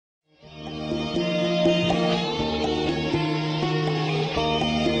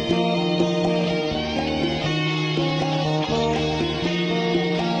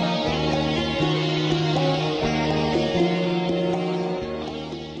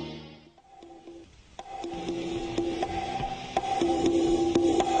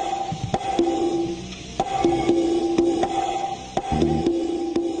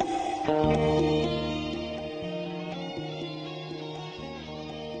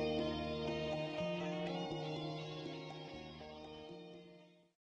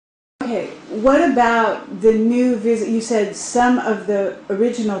Okay, what about the new visit? You said some of the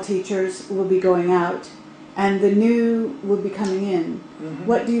original teachers will be going out and the new will be coming in. Mm-hmm.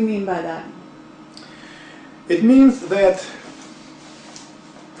 What do you mean by that? It means that,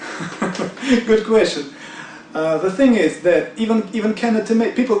 good question. The thing is that even cannot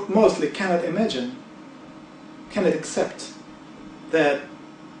people mostly cannot imagine, cannot accept that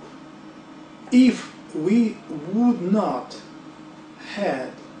if we would not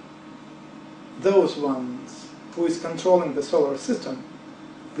had those ones who is controlling the solar system,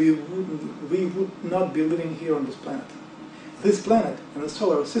 we would not be living here on this planet. This planet and the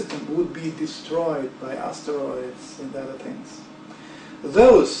solar system would be destroyed by asteroids and other things.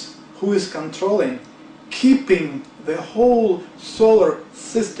 Those who is controlling, keeping the whole solar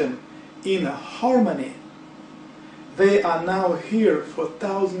system in a harmony, they are now here for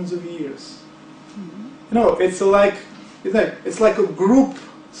thousands of years. Mm-hmm. You know, it's like a group,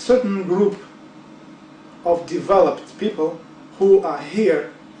 certain group of developed people who are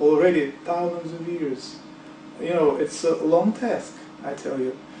here already thousands of years. You know, it's a long task, I tell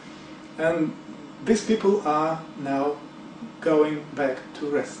you. And these people are now going back to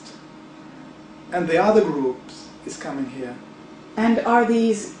rest. And the other groups is coming here. And are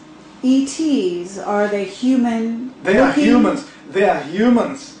these ETs, are they human? They are humans. They are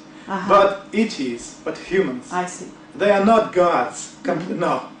humans. Uh-huh. But ETs, but humans. I see. They are not gods.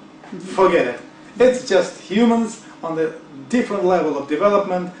 No, forget it. It's just humans on the different level of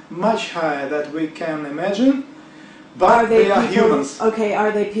development, much higher than we can imagine, but they are humans. Okay,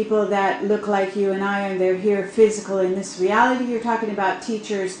 are they people that look like you and I, and they're here physical in this reality? You're talking about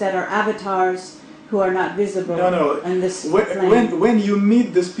teachers that are avatars who are not visible. No. In this when you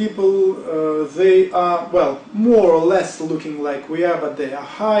meet these people, they are, well, more or less looking like we are, but they are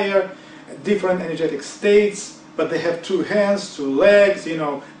higher, different energetic states. But they have two hands, two legs, you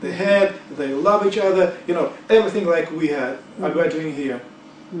know, the head, they love each other, you know, everything like we are doing here.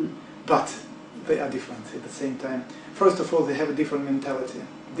 But they are different at the same time. First of all, they have a different mentality,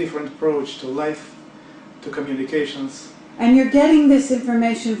 different approach to life, to communications. And you're getting this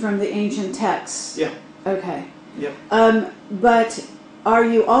information from the ancient texts? Yeah. Okay. Yep. But are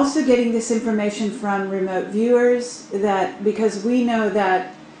you also getting this information from remote viewers? Because we know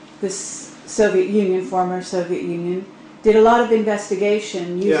that this Soviet Union, former Soviet Union, did a lot of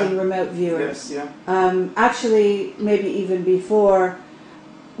investigation using remote viewers. Yes, yeah. Actually, maybe even before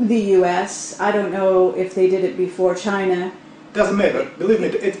the US. I don't know if they did it before China. Doesn't matter. Believe me,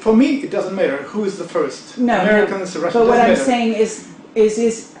 for me, it doesn't matter who is the first. No, Americans, Russians. But what I'm saying is,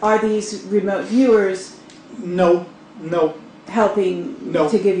 are these remote viewers? No. Helping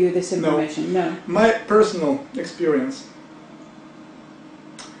to give you this information? No. My personal experience.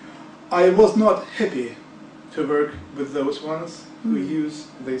 I was not happy to work with those ones who use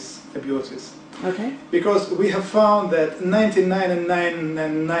these abilities. Okay. Because we have found that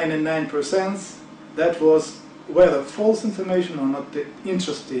 99.99% that was whether false information or not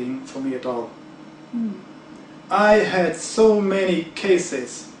interesting for me at all. I had so many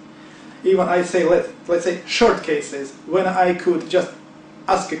cases, even I say let's say short cases, when I could just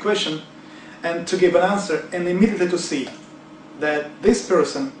ask a question and to give an answer and immediately to see that this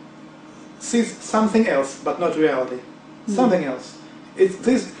person sees something else, but not reality. Something else. It's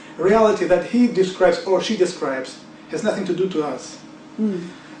this reality that he describes or she describes has nothing to do to us.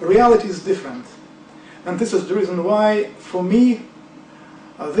 Reality is different. And this is the reason why, for me,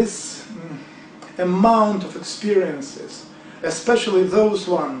 this amount of experiences, especially those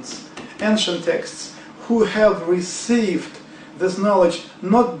ones, ancient texts, who have received this knowledge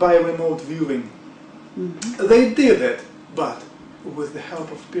not by remote viewing. They did it, but with the help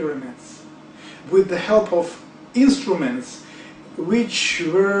of pyramids. With the help of instruments which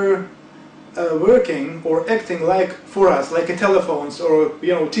were working or acting like for us, like a telephones or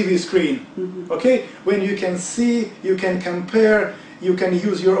TV screen. Okay, when you can see, you can compare, you can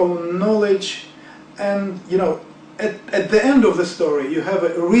use your own knowledge, and at the end of the story you have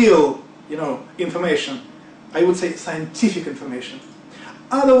a real information. I would say scientific information.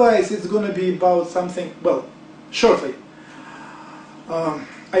 Otherwise, it's going to be about something. Well, shortly.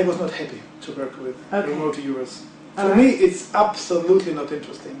 I was not happy to work with remote viewers. For me, it's absolutely not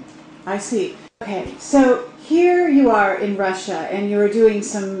interesting. I see. Okay, so here you are in Russia, and you're doing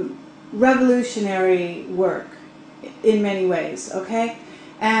some revolutionary work in many ways, okay?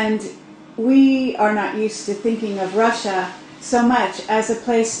 And we are not used to thinking of Russia so much as a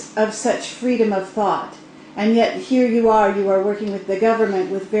place of such freedom of thought. And yet here you are working with the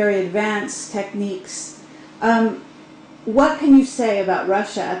government with very advanced techniques. What can you say about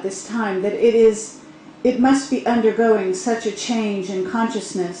Russia at this time, that it must be undergoing such a change in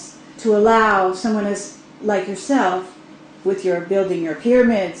consciousness to allow someone like yourself, with your building your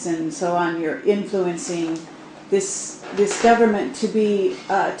pyramids and so on, you're influencing this government to be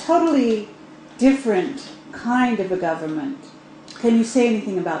a totally different kind of a government. Can you say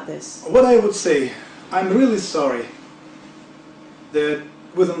anything about this? What I would say, I'm really sorry that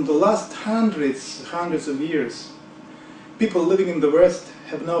within the last hundreds of years, people living in the West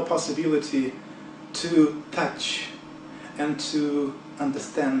have no possibility to touch and to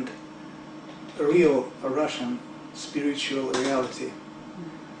understand real Russian spiritual reality.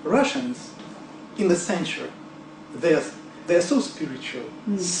 Russians, in the center, they're so spiritual,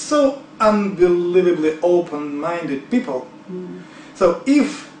 so unbelievably open-minded people. So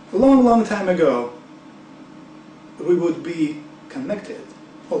if long time ago we would be connected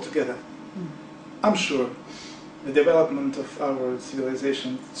altogether, I'm sure the development of our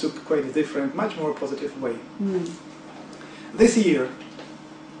civilization took quite a different, much more positive way. This year,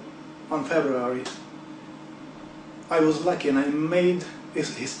 on February, I was lucky and I made a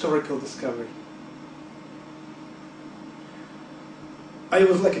historical discovery. I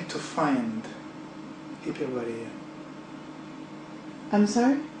was lucky to find Hyperborea. I'm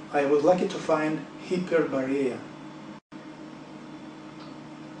sorry? I was lucky to find Hyperborea.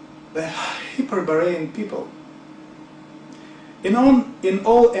 The Hyperborean people, in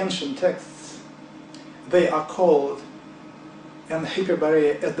all ancient texts, they are called, and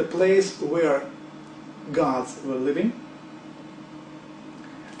Hyperborea as the place where gods were living,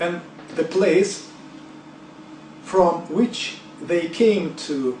 and the place from which they came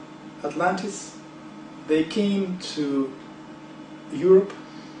to Atlantis, they came to Europe,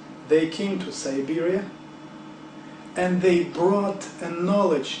 they came to Siberia, and they brought a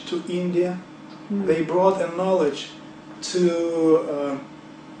knowledge to India, they brought a knowledge to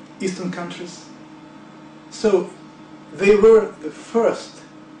Eastern countries. So they were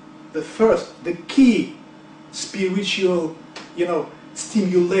the key spiritual,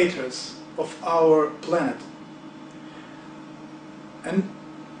 stimulators of our planet. And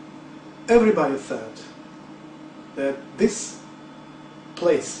everybody thought that this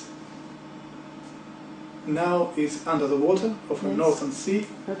place now is under the water of the Northern Sea.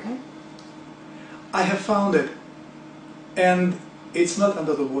 Okay. I have found it, and it's not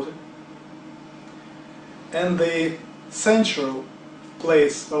under the water. And the central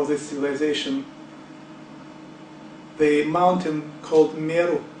place of this civilization, the mountain called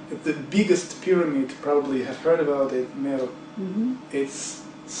Meru, the biggest pyramid, probably you have heard about it, Meru. It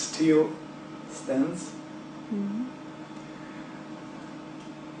still stands.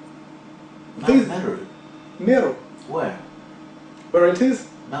 Mount Meru? Meru. Where? Where it is?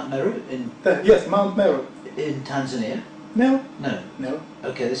 Mount Meru? Yes, Mount Meru. In Tanzania? No. No. No.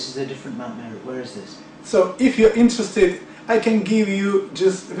 Okay, this is a different Mount Meru. Where is this? So if you're interested, I can give you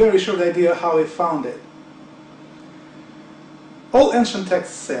just a very short idea how I found it. All ancient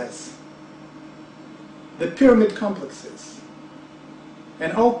texts says the pyramid complexes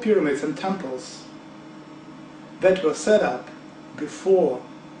and all pyramids and temples that were set up before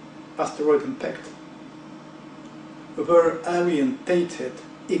asteroid impact were orientated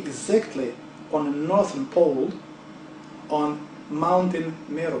exactly on the northern pole on Mountain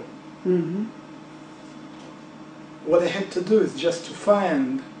Meru. What I had to do is just to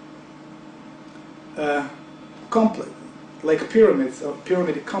find like pyramids or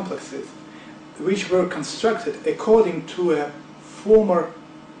pyramid complexes which were constructed according to a former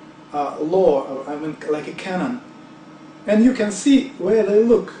law, or I mean like a canon. And you can see where they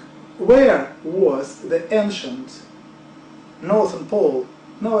look. Where was the ancient northern pole?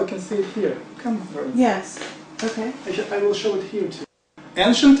 Now I can see it here. Come on. Yes. Okay. I will show it here too.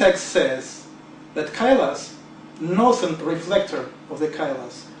 Ancient text says that Kailas, northern reflector of the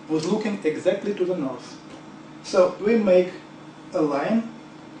Kailas, was looking exactly to the north. So we make a line.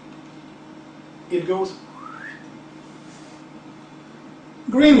 It goes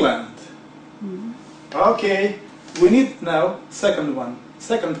Greenland. Okay, we need now second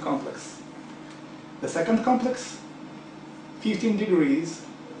complex. The second complex, 15 degrees,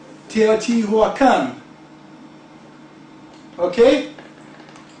 Teotihuacan. Okay,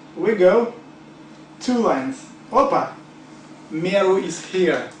 we go 2 lines. Opa, Meru is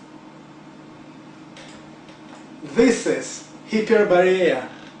here. This is Hyperborea.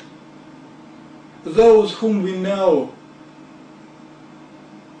 Those whom we know,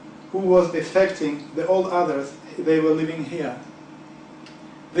 who was affecting the all others, they were living here.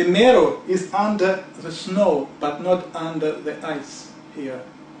 The Meru is under the snow, but not under the ice here.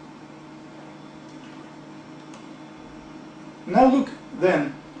 Now look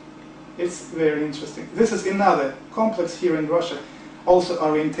then, it's very interesting. This is another complex here in Russia. also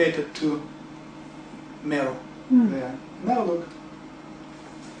orientated to Meru. There. Now look.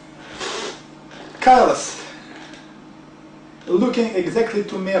 Colors. Looking exactly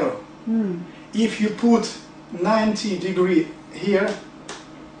to Meru. If you put 90 degree here,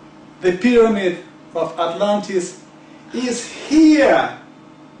 the pyramid of Atlantis is here.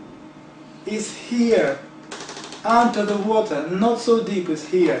 Is here. Under the water, not so deep, is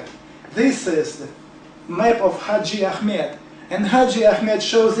here. This is the map of Haji Ahmed. And Haji Ahmed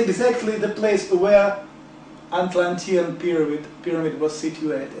shows exactly the place where Atlantean pyramid was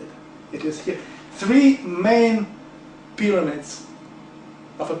situated. It is here. 3 main pyramids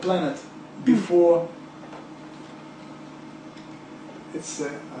of a planet before it's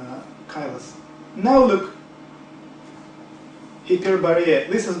Kailas. Now look, Hyperborea.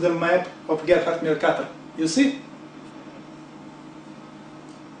 This is the map of Gerhard Mercator. You see?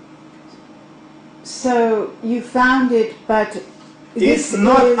 So you found it, but it's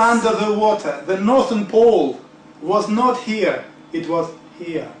not under the water. The northern pole was not here. It was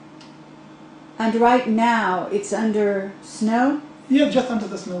here. And right now it's under snow? Yeah, just under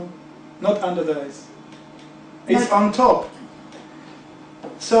the snow, not under the ice. It's on top.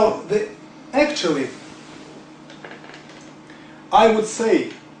 So actually, I would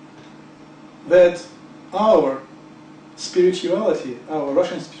say that our spirituality, our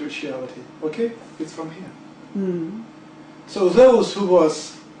Russian spirituality, okay, it's from here. So those who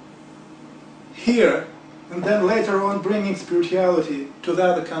was here and then later on bringing spirituality to the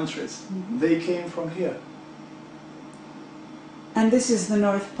other countries, they came from here. And this is the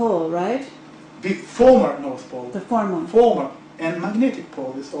North Pole, right? The former North Pole. The former. Former. And magnetic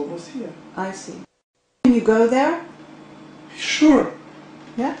pole is almost here. I see. Can you go there? Sure.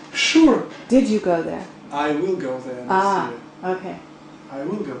 Yeah? Sure. Did you go there? I will go there next year. Okay. I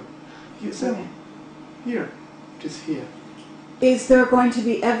will go. You said here. It is here. Is there going to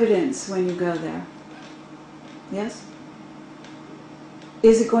be evidence when you go there? Yes?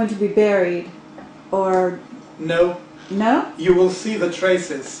 Is it going to be buried or... No. No? You will see the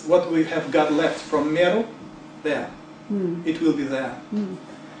traces, what we have got left from Meru, there. It will be there.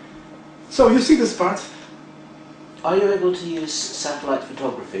 So you see this part? Are you able to use satellite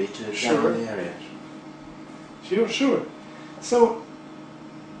photography to examine the area? Sure, sure. So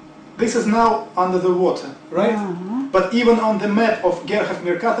this is now under the water, right? But even on the map of Gerhard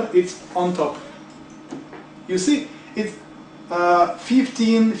Mercator, it's on top. You see, it's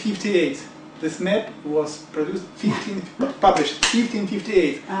 1558. This map was produced, published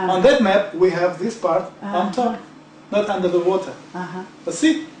 1558. On that map, we have this part on top, not under the water. But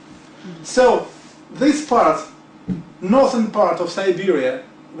see? So this part, northern part of Siberia,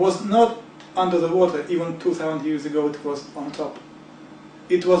 was not under the water. Even 2,000 years ago, it was on top.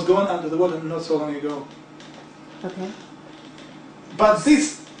 It was gone under the water not so long ago. Okay. But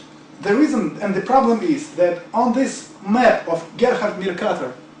this, the reason and the problem is that on this map of Gerhard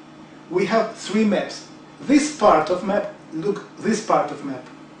Mercator, we have 3 maps. This part of map, look, this part of map.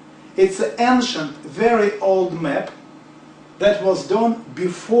 It's an ancient, very old map that was done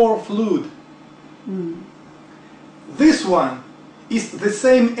before flood. This one is the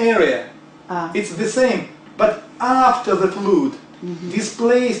same area. It's the same, but after the flood,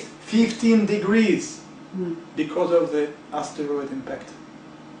 displaced 15 degrees because of the asteroid impact.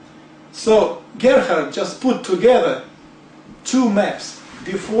 So Gerhard just put together 2 maps,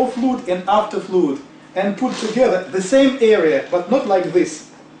 before flood and after flood, and put together the same area, but not like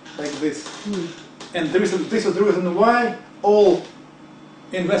this, like this. And this is the reason why all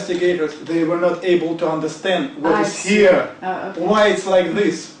investigators, they were not able to understand what is here, why it's like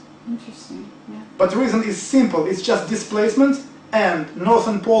this. Interesting. Yeah. But the reason is simple, it's just displacement, and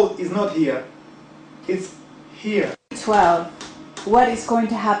northern pole is not here, it's here. 12. What is going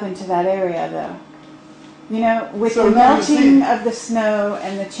to happen to that area, though? You know, with So the now you melting see. of the snow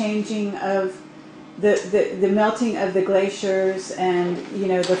and the changing of the melting of the glaciers and, you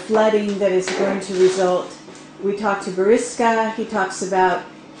know, the flooding that is going to result. We talked to Boriska, he talks about,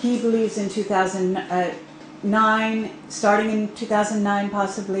 he believes in 2009, starting in 2009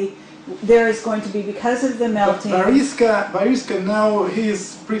 possibly, there is going to be, because of the melting. Boriska now,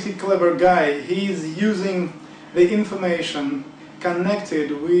 he's a pretty clever guy. He's using the information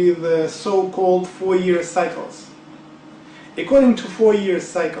connected with the so-called 4-year cycles. According to 4-year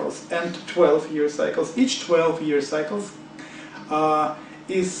cycles and 12-year cycles, each 12-year cycles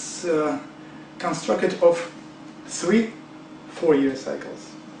is constructed of 3 4-year cycles.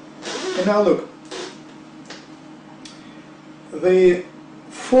 And now look, the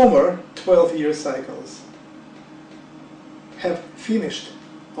former 12-year cycles have finished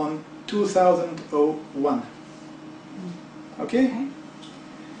on 2001. Okay?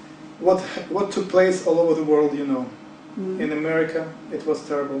 what took place all over the world, you know. In America, it was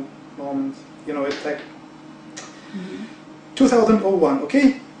terrible moment, you know, attack. 2001,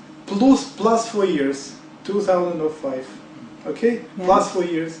 okay? Plus 4 years, 2005, okay? Yeah. Plus 4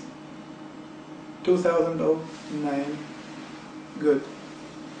 years, 2009, good.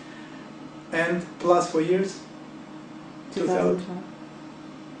 And plus 4 years, 2012.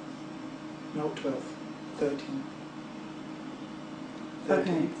 No, 12, 13.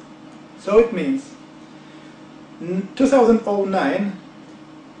 Okay. So it means 2009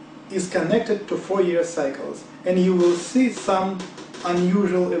 is connected to 4-year cycles, and you will see some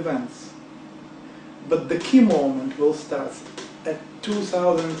unusual events. But the key moment will start at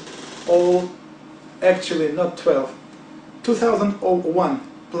 2000, actually not 12, 2001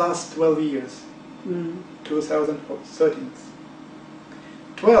 plus 12 years, 2013.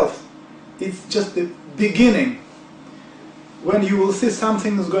 12, it's just the beginning, when you will see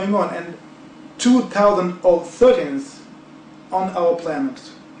something is going on, and 2013 on our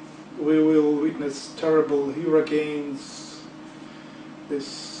planet we will witness terrible hurricanes,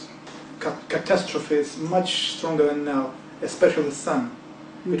 this catastrophes much stronger than now, especially the sun.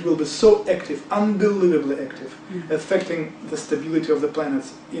 It will be so active, unbelievably active, affecting the stability of the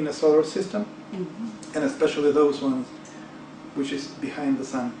planets in the solar system, and especially those ones which is behind the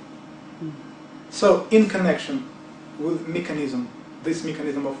sun. So in connection with this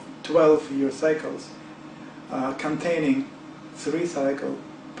mechanism of 12-year cycles, containing 3 cycles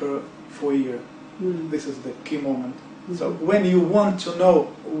per 4 year. This is the key moment. So when you want to know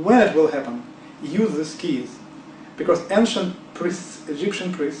when it will happen, use these keys. Because ancient priests,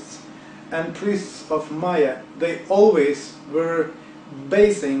 Egyptian priests, and priests of Maya, they always were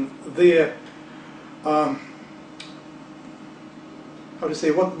basing their, how to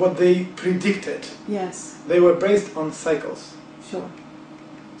say, what they predicted. Yes. They were based on cycles. Sure.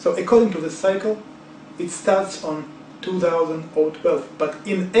 So according to the cycle, it starts on 2012, but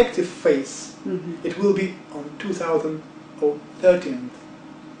in active phase, it will be on 2013.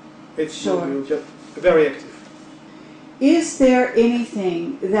 It's Sure. just very active. Is there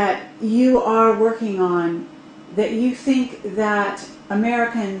anything that you are working on that you think that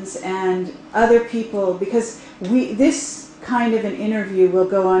Americans and other people, because this kind of an interview will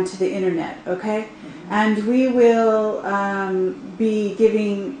go onto the internet, okay? And we will be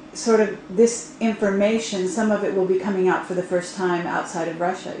giving sort of this information, some of it will be coming out for the first time outside of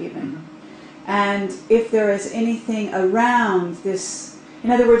Russia even. And if there is anything around this,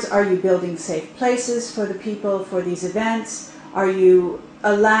 in other words, are you building safe places for the people for these events? Are you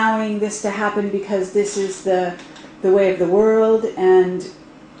allowing this to happen because this is the way of the world and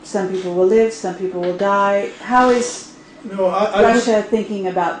some people will live, some people will die? How is Russia thinking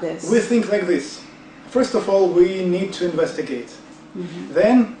about this? We think like this. First of all, we need to investigate.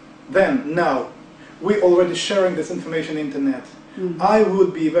 Then, now, we're already sharing this information on the internet. I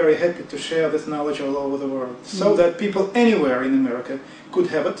would be very happy to share this knowledge all over the world, so that people anywhere in America could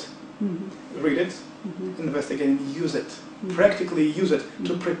have it, read it, investigate and use it, practically use it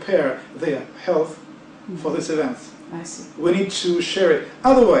to prepare their health for these events. I see. We need to share it.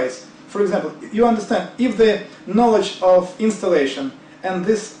 Otherwise, for example, you understand, if the knowledge of installation and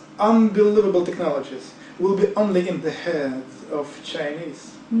this unbelievable technologies will be only in the heads of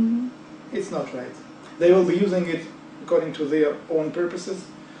Chinese, it's not right. They will be using it according to their own purposes.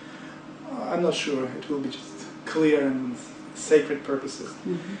 I'm not sure it will be just clear and sacred purposes.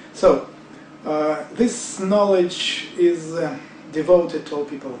 So this knowledge is devoted to all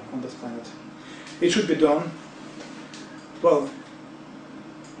people on this planet. It should be done, well,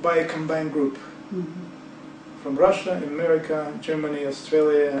 by a combined group from Russia, America, Germany,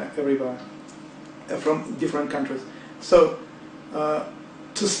 Australia, everywhere, from different countries. So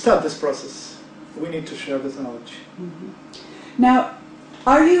to start this process, we need to share this knowledge. Now,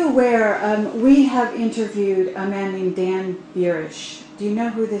 are you aware, we have interviewed a man named Dan Burish. Do you know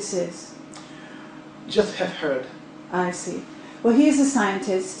who this is? Just have heard. I see. Well, he is a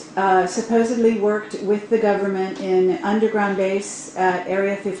scientist, supposedly worked with the government in an underground base at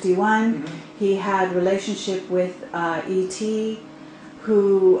Area 51. He had relationship with E.T.,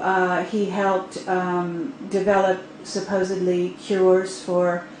 who he helped develop supposedly cures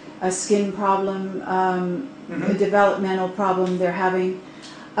for a skin problem, a developmental problem they're having.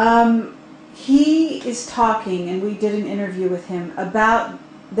 He is talking, and we did an interview with him, about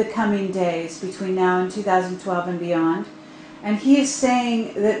the coming days between now and 2012 and beyond. And he is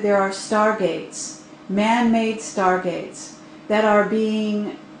saying that there are stargates, man-made stargates, that are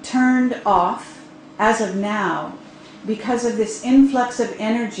being turned off as of now because of this influx of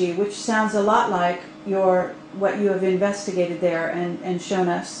energy, which sounds a lot like what you have investigated there and shown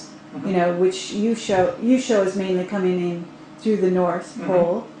us you know, which you show is mainly coming in through the North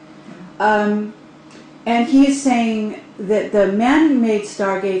Pole. And he is saying that the man-made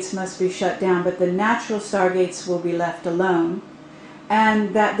stargates must be shut down, but the natural stargates will be left alone,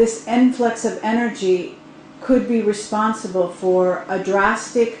 and that this influx of energy could be responsible for a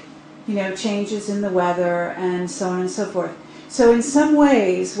drastic, you know, changes in the weather and so on and so forth. So in some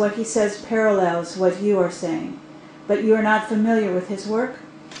ways, what he says parallels what you are saying, but you are not familiar with his work?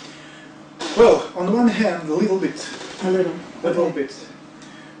 Well, on one hand, a little bit. A little. A little bit.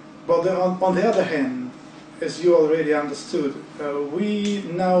 But on the other hand, as you already understood, we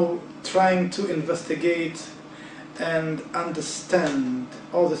now trying to investigate and understand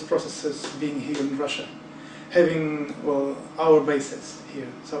all these processes being here in Russia, having, well, our bases here.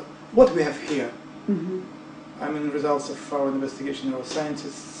 So what we have here, I mean, results of our investigation, our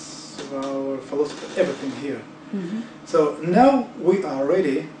scientists, our philosophers, everything here. So now we are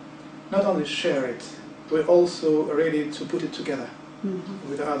ready, not only share it, we're also ready to put it together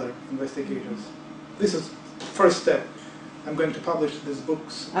with other investigators. This is the first step. I'm going to publish these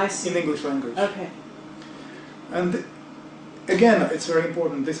books in English language. Okay. And again, it's very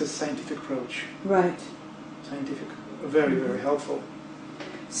important, this is scientific approach. Right. Scientific, very, very helpful.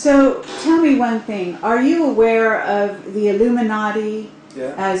 So tell me one thing, are you aware of the Illuminati,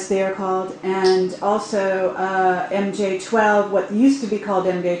 as they're called, and also MJ12, what used to be called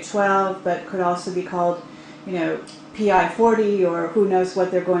MJ12, but could also be called, you know, PI40, or who knows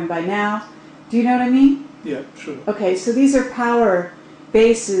what they're going by now? Do you know what I mean? Yeah, sure. Okay, so these are power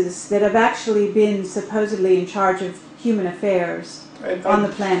bases that have actually been supposedly in charge of human affairs on the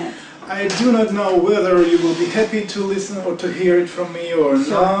planet. I do not know whether you will be happy to listen or to hear it from me or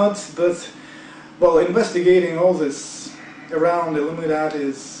not, but, well, investigating all this around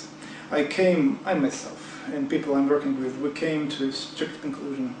Illuminatis, I myself, and people I'm working with, we came to a strict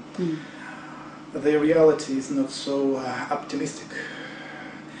conclusion. The reality is not so optimistic.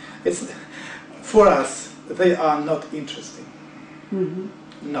 It's, for us, they are not interesting.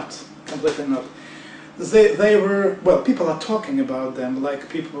 Not, completely not. They were, well, people are talking about them like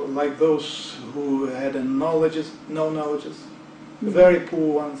people, like those who had no knowledges, very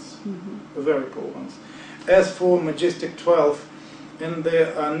poor ones, very poor ones. As for Majestic 12, in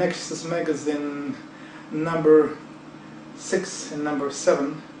the Nexus magazine number 6 and number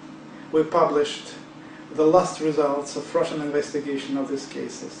 7, we published the last results of Russian investigation of these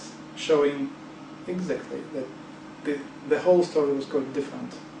cases, showing exactly that the whole story was quite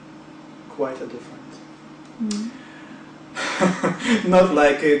different, quite a different. Not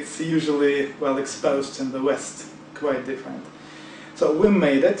like it's usually well exposed in the West, quite different. So we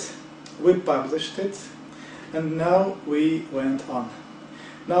made it, we published it, and now we went on.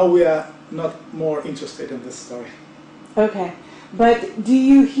 Now we are not more interested in this story. Okay, but do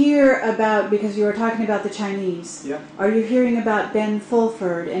you hear about, because you were talking about the Chinese, are you hearing about Ben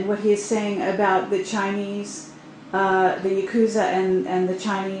Fulford and what he is saying about the Chinese, the Yakuza and the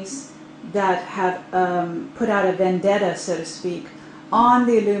Chinese that have put out a vendetta, so to speak, on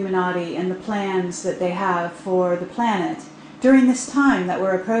the Illuminati and the plans that they have for the planet during this time that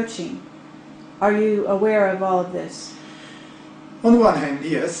we're approaching? Are you aware of all of this? On one hand,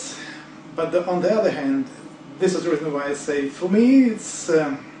 yes, but on the other hand, this is the reason why I say, for me, it's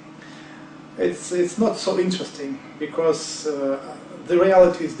not so interesting, because the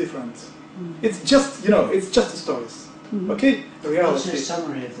reality is different. It's just, you know, it's just the stories. Okay, the reality. What's a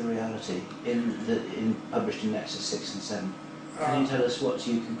summary of the reality published in Nexus 6 and 7? Can you tell us what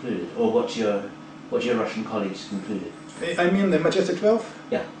you concluded, or what your Russian colleagues concluded? I mean the Majestic 12?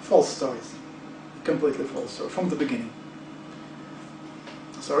 Yeah. False stories. Completely false stories, from the beginning.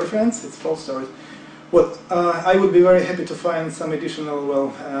 Sorry friends, it's false stories. Well, I would be very happy to find some additional,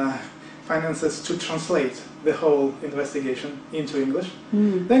 well, finances to translate the whole investigation into English.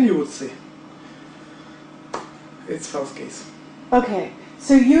 Then you would see. It's false case. Okay,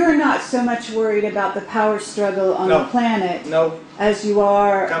 so you're not so much worried about the power struggle on the planet as you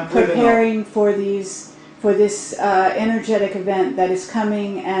are preparing for this energetic event that is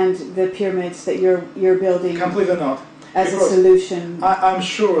coming, and the pyramids that you're building. Completely not. As a solution. I'm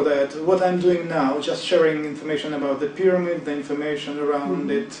sure that what I'm doing now, just sharing information about the pyramid, the information around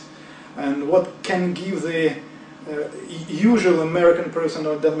it, and what can give the usual American person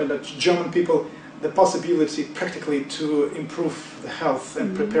or the German people the possibility practically to improve the health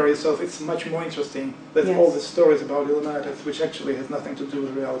and prepare yourself. It's much more interesting than all the stories about Illuminati, which actually has nothing to do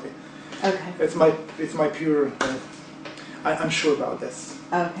with reality. Okay. It's my pure. I'm sure about this.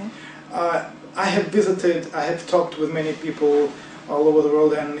 Okay. I have talked with many people all over the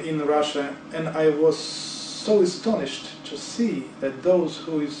world and in Russia, and I was so astonished to see that those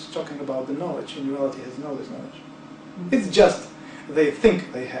who is talking about the knowledge in reality has no this knowledge. It's just they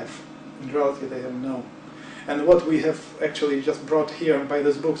think they have. In reality they have no. And what we have actually just brought here by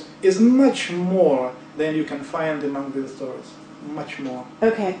these books is much more than you can find among these stories. Much more.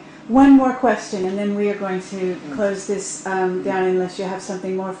 Okay, one more question and then we are going to close this down unless you have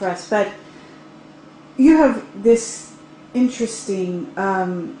something more for us. But you have this interesting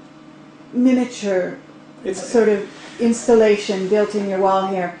miniature sort of installation built in your wall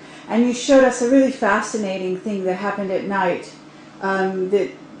here, and you showed us a really fascinating thing that happened at night, that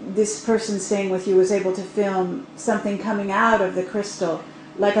this person staying with you was able to film something coming out of the crystal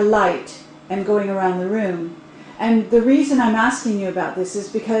like a light and going around the room. And the reason I'm asking you about this is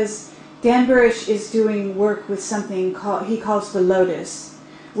because Dan Burish is doing work with something he calls the Lotus,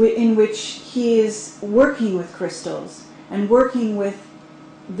 in which he is working with crystals and working with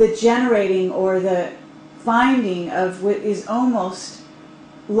the generating or the finding of what is almost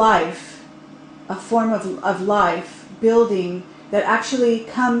life, a form of life building that actually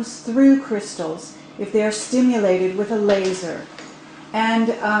comes through crystals if they are stimulated with a laser.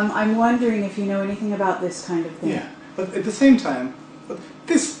 And I'm wondering if you know anything about this kind of thing. Yeah, but at the same time,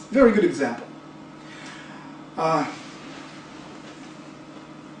 this very good example. I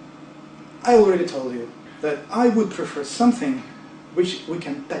already told you that I would prefer something which we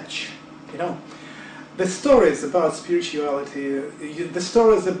can touch, you know. The stories about spirituality, the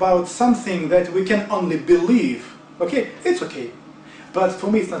stories about something that we can only believe, okay, it's okay. But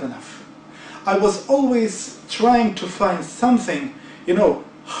for me it's not enough. I was always trying to find something, you know,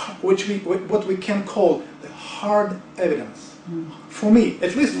 what we can call the hard evidence. For me,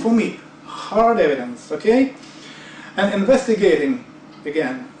 at least for me, hard evidence, okay? And investigating,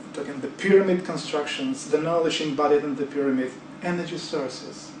 again, talking the pyramid constructions, the knowledge embodied in the pyramid, energy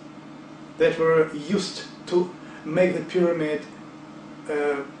sources that were used to make the pyramid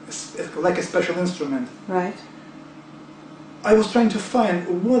like a special instrument. Right. I was trying to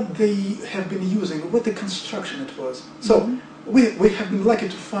find what they have been using, what the construction it was. So we have been lucky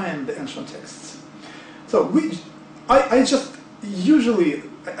to find the ancient texts. So I just usually,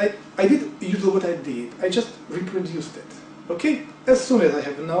 I did usually what I did. I just reproduced it. Okay? As soon as I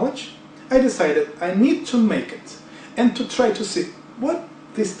have the knowledge, I decided I need to make it and to try to see what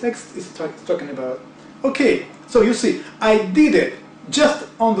this text is talking about. Okay, so you see, I did it just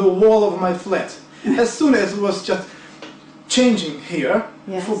on the wall of my flat. As soon as it was just changing here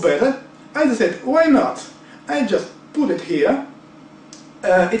for better, I decided, why not? I just put it here.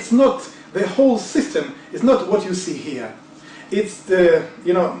 It's not the whole system. It's not what you see here. It's the,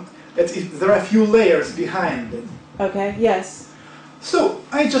 you know, there are a few layers behind it. Okay, yes. So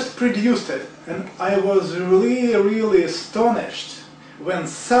I just produced it, and I was really, really astonished when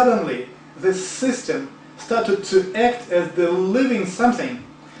suddenly this system started to act as the living something.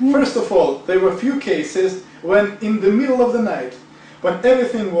 First of all, there were a few cases when in the middle of the night, when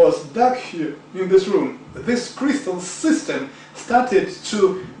everything was dark here in this room, this crystal system started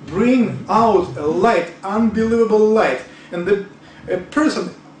to bring out a light, unbelievable light. And the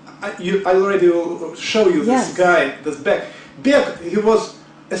person, I already will show you this guy, this Beck. Beck, he was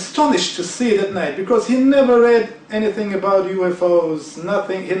astonished to see it at night because he never read anything about UFOs,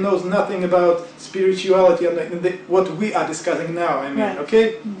 nothing. He knows nothing about spirituality and what we are discussing now. I mean,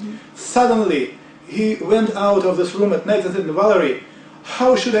 okay? Suddenly, he went out of this room at night and said, "Valery,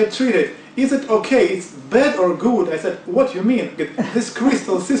 how should I treat it? Is it okay? It's bad or good?" I said, "What do you mean?" This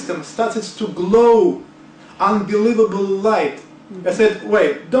crystal system started to glow, unbelievable light. I said,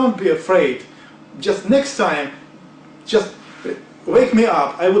 "Wait, don't be afraid. Just next time, just wake me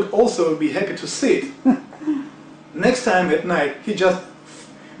up. I would also be happy to see it." Next time at night, he just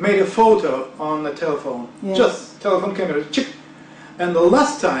made a photo on the telephone. Just telephone camera, chick. And the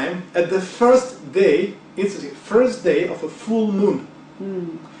last time, at the first day, it's the first day of a full moon,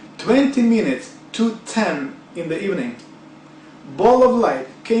 20 minutes to 10 in the evening, ball of light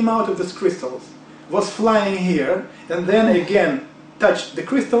came out of these crystals, was flying here, and then again touched the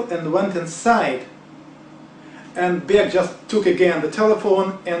crystal and went inside. And Beck just took again the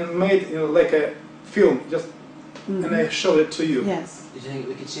telephone and made, you know, like a film, just, and I showed it to you. Yes. Did you think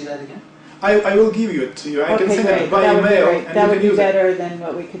we could see that again? I will give you it to you. I can send great. it by email, and that you would can be use better than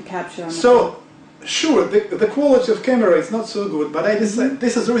what we could capture on the So, sure, the quality of camera is not so good, but I decided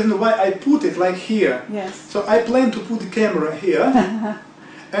this is the reason why I put it like here. Yes. So I plan to put the camera here,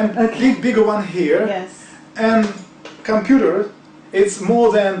 and bigger one here, and computer. It's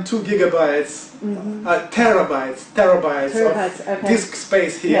more than 2 gigabytes, terabytes of disk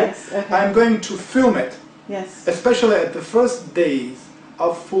space here. I'm going to film it, especially at the first days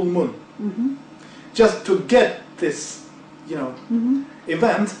of full moon, just to get this you know,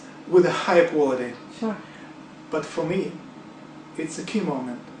 event with a high quality. Sure. But for me, it's a key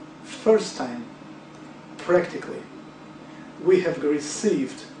moment. First time, practically, we have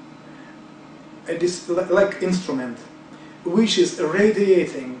received a like instrument which is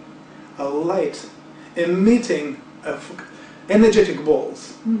radiating a light, emitting energetic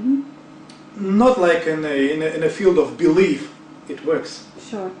balls. Not like in a field of belief it works.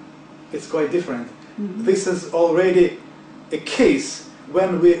 Sure. It's quite different. This is already a case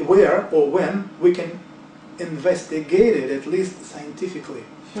when we can investigate it, at least scientifically.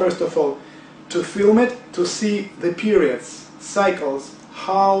 Sure. First of all, to film it, to see the periods, cycles,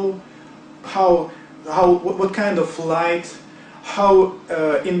 what kind of light, how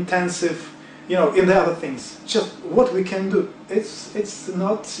intensive, you know, in the other things. Just what we can do. It's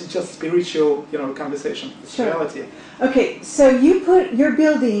not just spiritual, you know, conversation. It's Sure. reality. Okay, so you're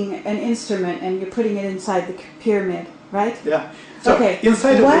building an instrument and you're putting it inside the pyramid, right? Yeah. So Okay.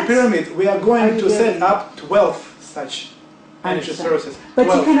 inside of What the pyramid, we are going to set building? up 12 such energy Understand. sources. But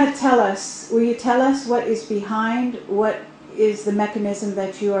you 12. cannot tell us, will you tell us what is behind, what is the mechanism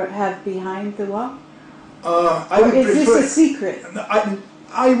that you have behind the wall? I would Is prefer. this a secret?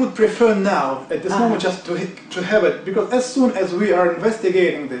 I would prefer now, at this moment, just to have it, because as soon as we are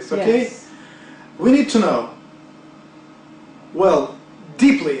investigating this, okay, Yes. we need to know, well,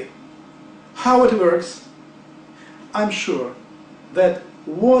 deeply, how it works. I'm sure that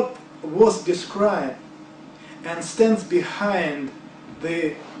what was described and stands behind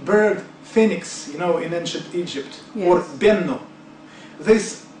the bird phoenix, you know, in ancient Egypt, or Yes. Bennu,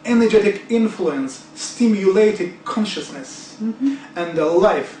 this energetic influence stimulated consciousness, and the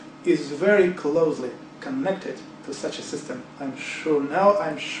life is very closely connected to such a system. I'm sure now,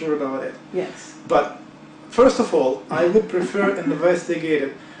 I'm sure about it. Yes. But first of all, I would prefer investigate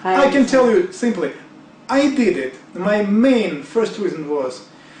it. I I can tell you simply, I did it. My main first reason was,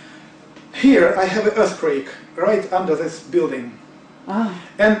 here I have an earthquake right under this building. Ah.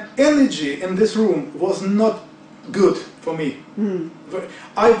 And energy in this room was not good for me.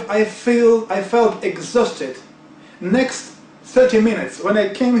 I felt exhausted. Next 30 minutes, when I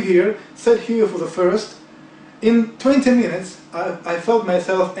came here, sat here for the first, in 20 minutes, I felt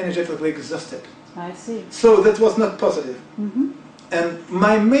myself energetically exhausted. I see. So that was not positive. And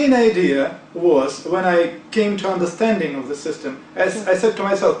my main idea was, when I came to understanding of the system, I said to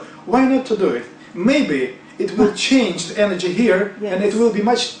myself, why not to do it? Maybe it will change the energy here, Yes. and it will be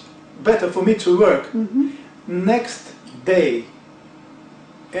much better for me to work. Next day,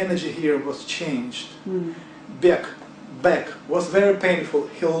 energy here was changed. Back was very painful.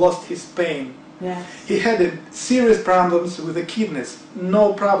 He lost his pain. Yes. He had serious problems with the kidneys.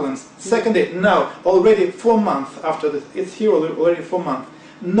 No problems. Second day, now already 4 months after this, it's here already 4 months.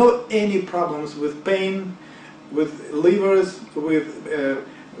 No any problems with pain, with livers, with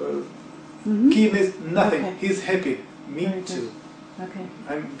kidneys. Nothing. Okay. He's happy. Me Very good. too. Okay.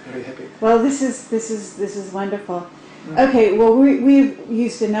 I'm very happy. Well, this is wonderful. Okay, well, we've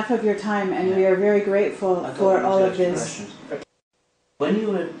used enough of your time, and we are very grateful I got for one or all two of extra this. questions. When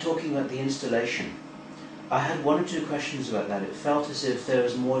you were talking about the installation, I had 1 or 2 questions about that. It felt as if there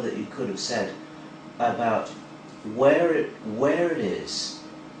was more that you could have said about where it is,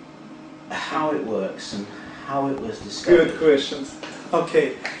 how it works, and how it was discovered. Good questions.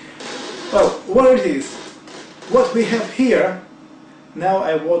 Okay. Well, what it is, what we have here, now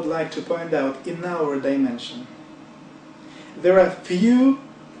I would like to point out in our dimension. There are few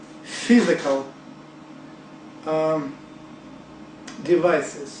physical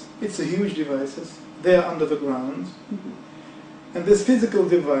devices. It's a huge devices. They are under the ground. And these physical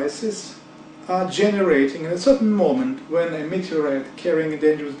devices are generating in a certain moment when a meteorite carrying a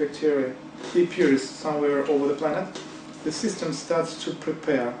dangerous bacteria appears somewhere over the planet, the system starts to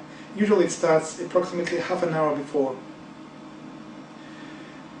prepare. Usually it starts approximately half an hour before.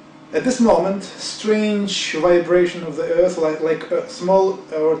 At this moment, strange vibration of the earth, like a small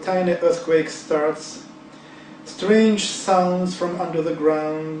or tiny earthquake starts, strange sounds from under the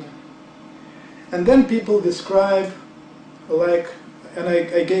ground, and then people describe, like, and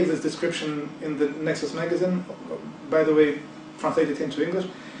I gave this description in the Nexus magazine, by the way, translated into English.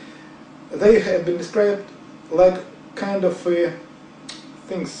 They have been described like kind of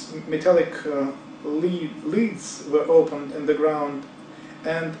things, metallic leads were opened in the ground,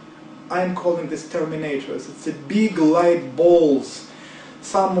 and I'm calling this terminators. It's a big light balls.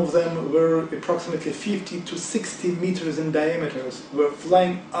 Some of them were approximately 50 to 60 meters in diameter, were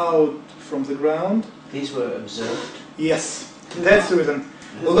flying out from the ground. These were observed? Yes, that's the reason.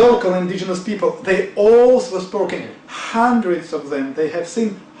 Local indigenous people, they all were spoken, hundreds of them. They have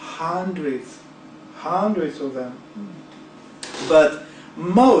seen hundreds of them. But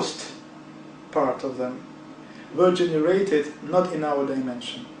most part of them were generated not in our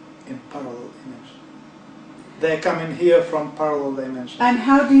dimension, in parallel dimension. They are coming here from parallel dimension. And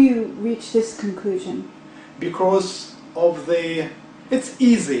how do you reach this conclusion? Because of the... It's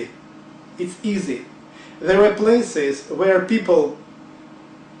easy. It's easy. There are places where people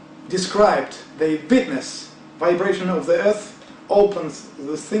described, they witness vibration of the earth, opens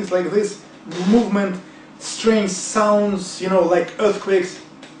things like this, movement, strange sounds, you know, like earthquakes,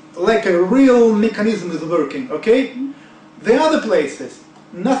 like a real mechanism is working, okay? The other places,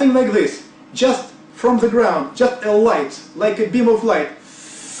 nothing like this, just from the ground, just a light, like a beam of light,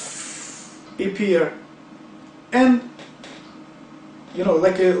 appear, and, you know,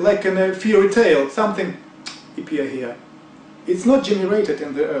 like in a fairy tale, something appear here. It's not generated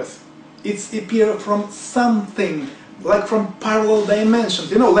in the earth. It's appear from something, like from parallel dimensions.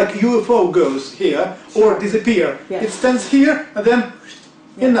 You know, like UFO goes here or disappear. Yes. It stands here and then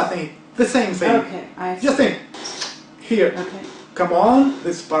in nothing. The same thing. Okay, I see. Just think. Here. Okay. Come on,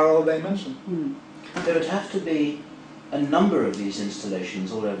 this parallel dimension. There would have to be a number of these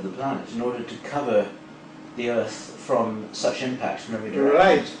installations all over the planet in order to cover the Earth from such impact from every direction.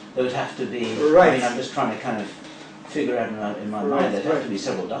 Right. There would have to be, Right. I mean, I'm just trying to kind of figure out in my mind, there'd have to be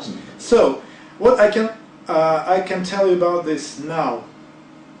several dozen. So, what I can tell you about this now.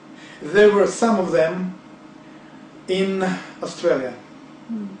 There were some of them in Australia.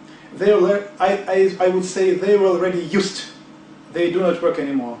 They were, I would say they were already used. They do not work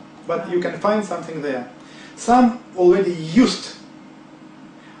anymore. But you can find something there. Some already used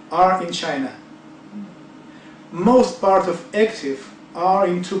are in China. Most part of active are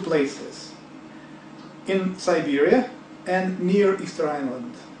in two places. In Siberia and near Easter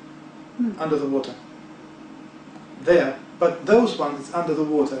Island. Under the water. There. But those ones it's under the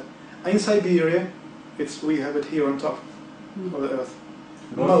water. In Siberia, we have it here on top of the Earth.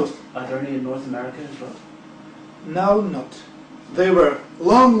 Most. Are there any in North America as well? Now not. They were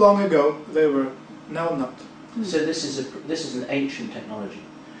long, long ago. They were now not. So this is an ancient technology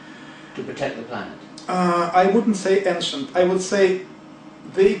to protect the planet. I wouldn't say ancient. I would say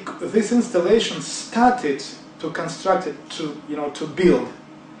this installation started to construct it, to build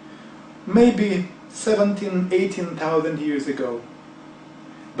maybe 18,000 years ago.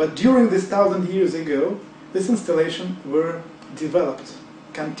 But during this 1,000 years ago, this installation were developed,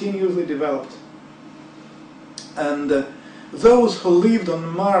 continuously developed. And those who lived on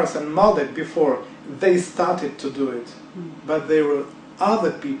Mars and Maldives before, they started to do it. But there were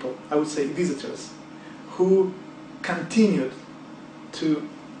other people, I would say visitors, who continued to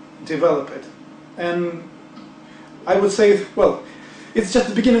develop it. And I would say, well, it's just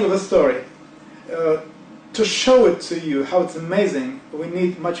the beginning of the story. To show it to you how it's amazing, we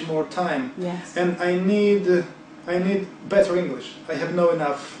need much more time. Yes. And I need better English. I have no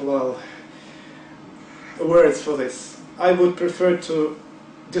enough, words for this. I would prefer to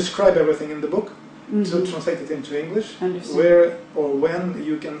describe everything in the book, to translate it into English, where or when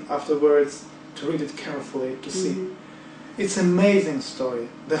you can afterwards to read it carefully, to see. It's an amazing story.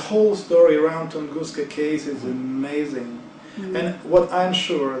 The whole story around Tunguska case is amazing. And what I'm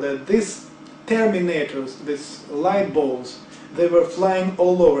sure that these terminators, these light balls, they were flying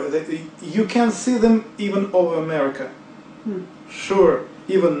all over. You can see them even over America. Sure,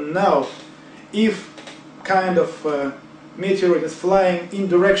 even now, if kind of meteorite is flying in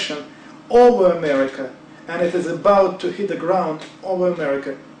direction over America and it is about to hit the ground over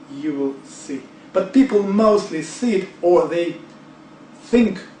America, you will see. But people mostly see it, or they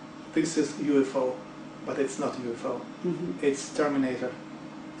think this is UFO, but it's not UFO. It's Terminator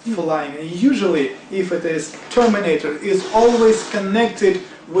flying. And usually, if it is Terminator, it's always connected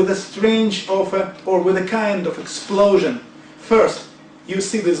with a strange or with a kind of explosion. First, you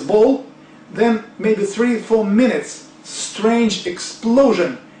see this ball, then maybe 3-4 minutes, strange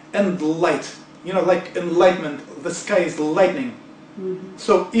explosion and light. You know, like enlightenment, the sky is lightning.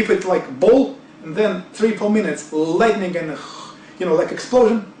 So if it's like ball, and then 3-4 minutes, lightning and, like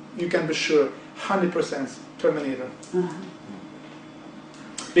explosion, you can be sure, 100% Terminator.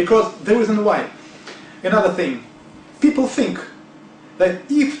 Because the reason why. Another thing, people think that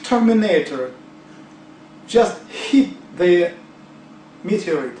if Terminator just hit the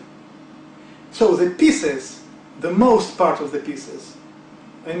meteorite, so the pieces, the most part of the pieces,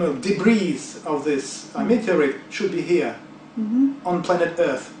 debris of this meteorite should be here, on planet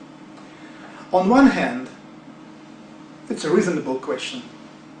Earth. On one hand, it's a reasonable question.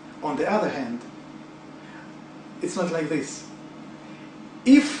 On the other hand, it's not like this.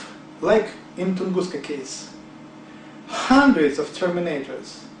 If, like in Tunguska case, hundreds of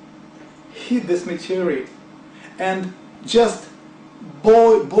Terminators hit this meteorite and just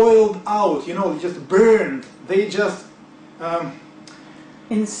boiled out, you know, just burned. They just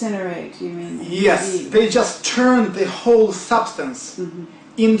incinerate, you mean? Yes, they just turned the whole substance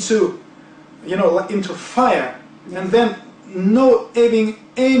into, you know, into fire, and then no having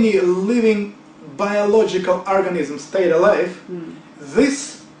any living biological organism stayed alive.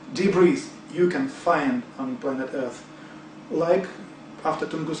 This debris you can find on planet Earth. Like after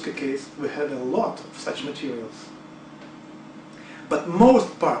Tunguska case, we had a lot of such materials. But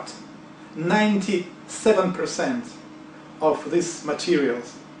most part, 97% of these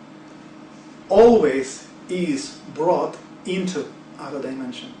materials always is brought into other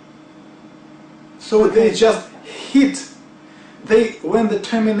dimension. So they just hit. When the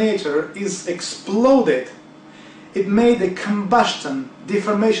Terminator is exploded, it made a combustion,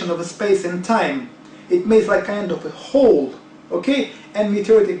 deformation of the space and time. It makes like kind of a hole, okay? And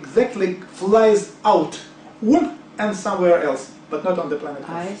meteorite exactly flies out, whoop, and somewhere else, but not on the planet Earth.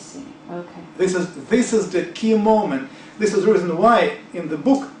 I see. Okay. This is the key moment. This is the reason why in the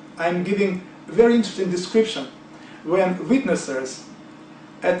book I'm giving a very interesting description when witnesses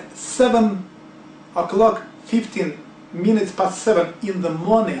at 7 o'clock 15 minutes past 7 in the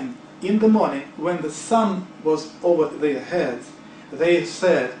morning, when the sun was over their heads, they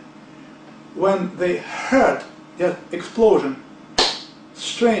said, when they heard that explosion,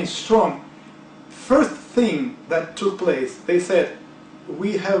 strange, strong, first thing that took place, they said,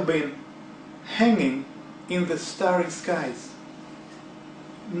 we have been hanging in the starry skies.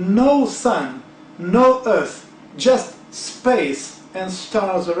 No sun, no earth, just space and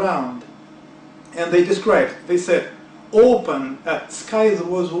stars around. And they described, they said, open, skies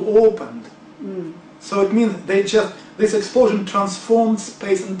was opened. So it means this explosion transformed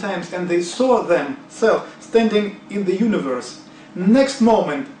space and times, and they saw themselves standing in the universe. Next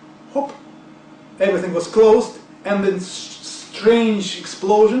moment, hop, everything was closed, and then strange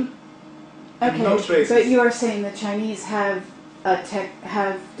explosion. Okay, no traces. but you are saying the Chinese have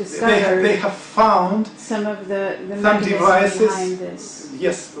discovered they have found some of the some devices behind this.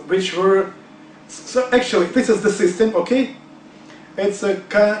 Yes, which were. So actually, this is the system, okay? It's a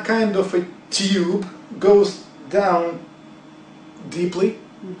kind of a tube, goes down deeply.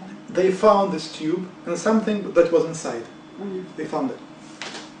 They found this tube and something that was inside. They found it.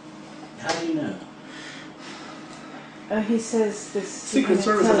 How do you know? He says this. Secret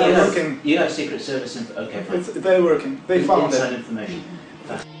Service are You working. have Secret Service info. Okay, fine. They're working. They found Inside it. information.